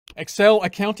Excel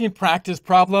accounting practice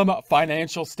problem,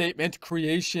 financial statement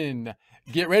creation.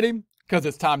 Get ready, because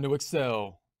it's time to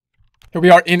excel. Here we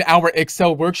are in our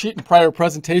Excel worksheet. In prior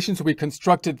presentations, we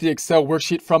constructed the Excel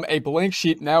worksheet from a blank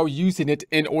sheet, now using it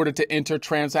in order to enter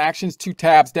transactions. 2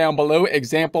 tabs down below,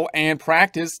 example and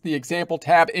practice. The example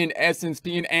tab in essence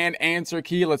being an answer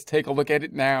key. Let's take a look at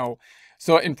it now.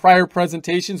 So in prior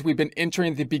presentations, we've been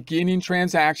entering the beginning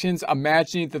transactions,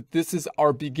 imagining that this is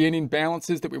our beginning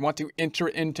balances that we want to enter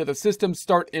into the system,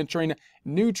 start entering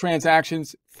new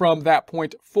transactions from that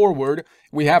point forward.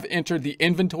 We have entered the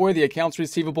inventory, the accounts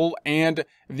receivable, and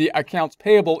the accounts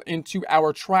payable into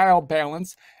our trial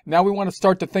balance. Now we want to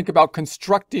start to think about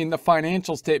constructing the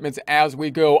financial statements as we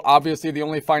go. Obviously, the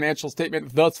only financial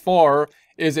statement thus far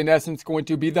is in essence going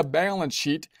to be the balance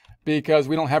sheet, because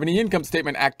we don't have any income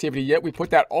statement activity yet. We put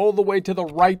that all the way to the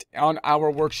right on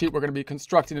our worksheet. We're going to be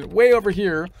constructing it way over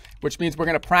here, which means we're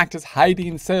going to practice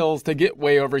hiding cells to get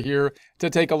way over here to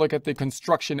take a look at the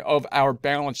construction of our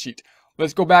balance sheet.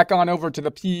 Let's go back on over to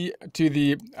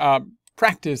the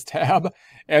practice tab,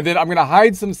 and then I'm going to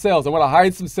hide some cells. I want to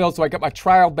hide some cells so I got my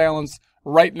trial balance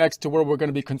right next to where we're going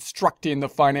to be constructing the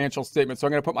financial statement. So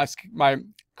I'm going to put my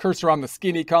cursor on the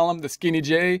skinny column, the skinny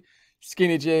J.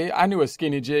 Skinny J. I knew a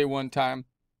skinny J one time.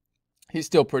 He's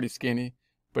still pretty skinny,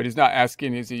 but he's not as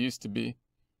skinny as he used to be.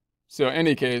 So in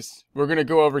any case, we're going to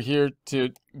go over here to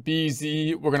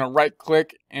BZ. We're going to right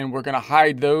click and we're going to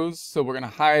hide those. So we're going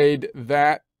to hide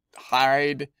that,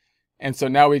 hide. And so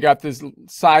now we got this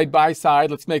side by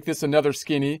side. Let's make this another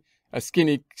skinny, a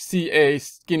skinny CA,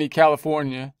 skinny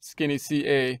California, skinny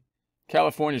CA.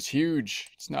 California's huge.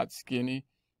 It's not skinny,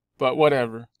 but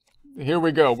whatever. Here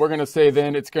we go. We're going to say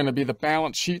then it's going to be the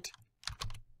balance sheet.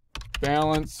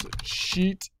 Balance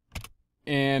sheet.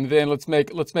 And then let's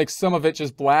make some of it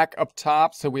just black up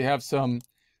top, so we have some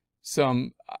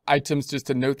items just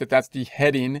to note that that's the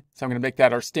heading. So I'm going to make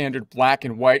that our standard black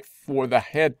and white for the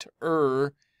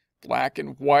header. Black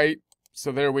and white.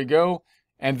 So there we go.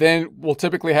 And then we'll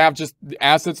typically have just the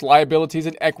assets, liabilities,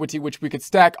 and equity, which we could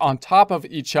stack on top of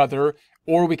each other,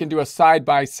 or we can do a side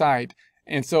by side.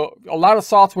 And so a lot of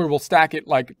software will stack it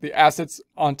like the assets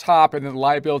on top and then the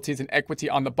liabilities and equity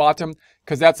on the bottom,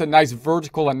 because that's a nice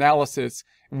vertical analysis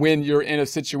when you're in a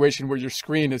situation where your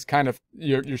screen is kind of,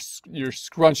 you're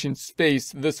scrunching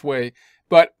space this way.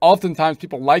 But oftentimes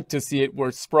people like to see it where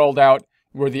it's sprawled out,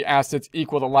 where the assets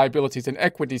equal the liabilities and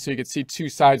equity, so you can see two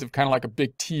sides of kind of like a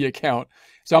big T account.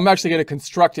 So I'm actually going to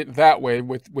construct it that way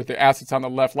with the assets on the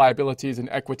left, liabilities and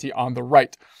equity on the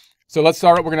right. So let's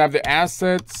start. We're going to have the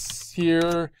assets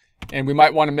here, and we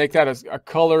might want to make that as a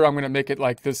color. I'm going to make it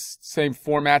like this same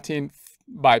formatting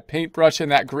by paintbrush in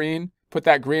that green. Put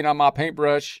that green on my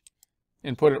paintbrush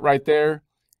and put it right there.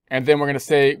 And then we're going to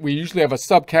say we usually have a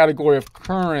subcategory of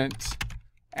current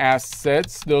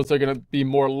assets. Those are going to be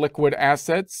more liquid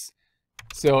assets.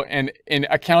 So, and in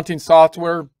accounting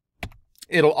software,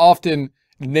 it'll often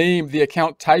name the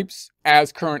account types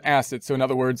as current assets. So in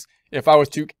other words, if I was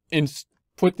to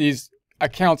put these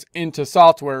accounts into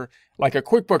software, like a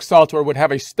QuickBooks software would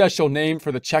have a special name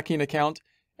for the checking account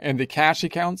and the cash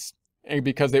accounts, and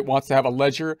because it wants to have a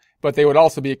ledger, but they would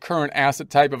also be a current asset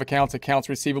type of accounts. Accounts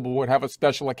receivable would have a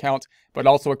special account, but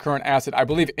also a current asset. I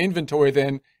believe inventory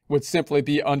then would simply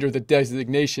be under the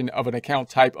designation of an account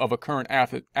type of a current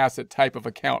asset type of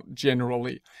account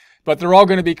generally. But they're all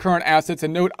going to be current assets.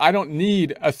 And note, I don't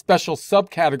need a special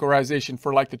subcategorization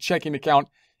for like the checking account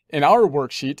in our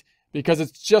worksheet, because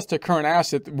it's just a current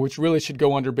asset, which really should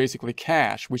go under basically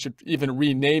cash. We should even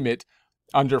rename it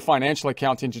under financial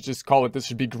accounting to just call it, this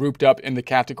should be grouped up in the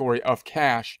category of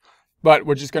cash. But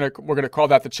we're going to call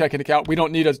that the checking account. We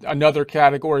don't need another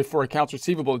category for accounts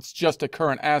receivable. It's just a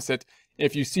current asset.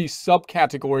 If you see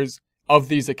subcategories of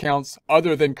these accounts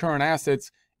other than current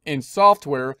assets in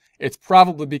software, it's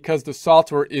probably because the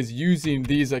software is using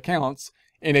these accounts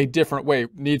in a different way,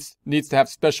 needs to have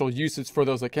special uses for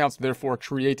those accounts, therefore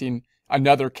creating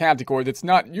another category that's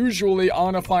not usually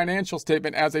on a financial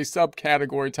statement as a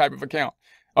subcategory type of account.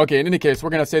 Okay, in any case, we're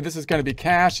going to say this is going to be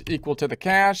cash equal to the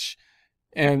cash.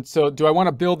 And so do I want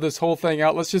to build this whole thing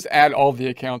out? Let's just add all the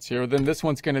accounts here. Then this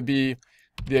one's going to be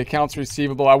the accounts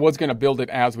receivable. I was going to build it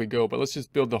as we go, but let's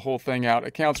just build the whole thing out.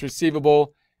 Accounts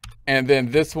receivable. And then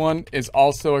this one is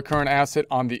also a current asset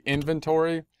on the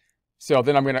inventory. So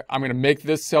then I'm gonna make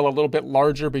this cell a little bit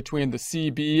larger between the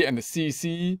CB and the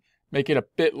CC, make it a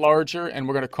bit larger, and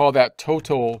we're gonna call that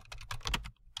total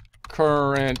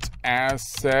current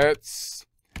assets.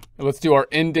 And let's do our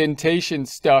indentation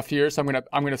stuff here. So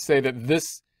I'm gonna say that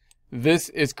this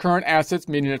is current assets,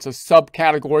 meaning it's a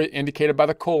subcategory indicated by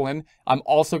the colon. I'm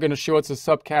also gonna show it's a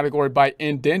subcategory by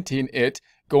indenting it.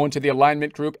 go into the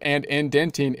alignment group and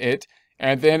indenting it.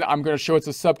 And then I'm going to show it's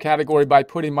a subcategory by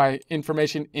putting my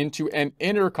information into an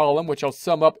inner column, which I'll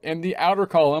sum up in the outer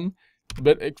column.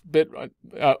 Bit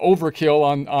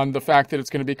overkill on the fact that it's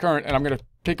going to be current. And I'm going to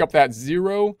pick up that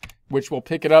 0, which will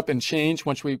pick it up and change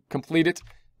once we complete it.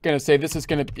 Going to say this is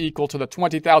going to be equal to the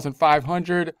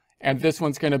 20,500, and this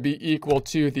one's going to be equal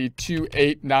to the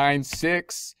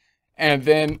 2896. And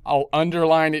then I'll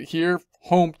underline it here.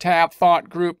 Home tab, font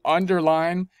group,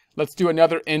 underline. Let's do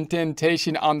another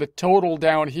indentation on the total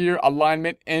down here.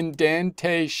 Alignment,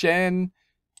 indentation.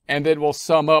 And then we'll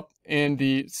sum up in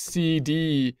the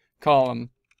CD column.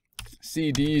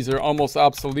 CDs are almost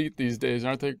obsolete these days,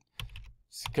 aren't they?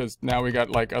 Because now we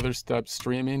got like other stuff,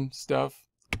 streaming stuff.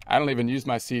 I don't even use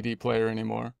my CD player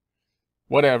anymore.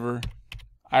 Whatever.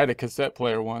 I had a cassette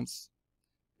player once.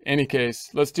 Any case,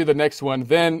 let's do the next one.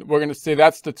 Then we're going to say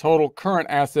that's the total current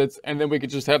assets, and then we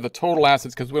could just have the total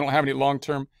assets because we don't have any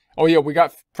long-term. Oh yeah, we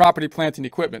got property, plant, and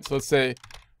equipment. So let's say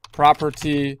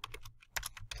property,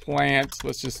 plant,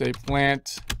 let's just say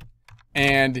plant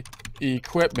and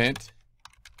equipment,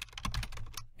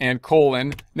 and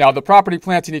colon. Now the property,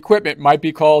 plant, and equipment might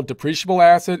be called depreciable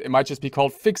asset. It might just be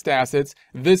called fixed assets.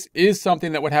 This is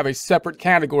something that would have a separate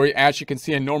category, as you can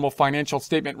see in normal financial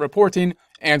statement reporting,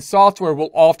 and software will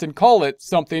often call it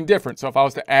something different. So if I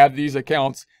was to add these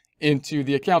accounts into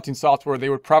the accounting software, they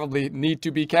would probably need to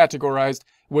be categorized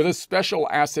with a special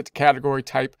asset category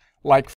type like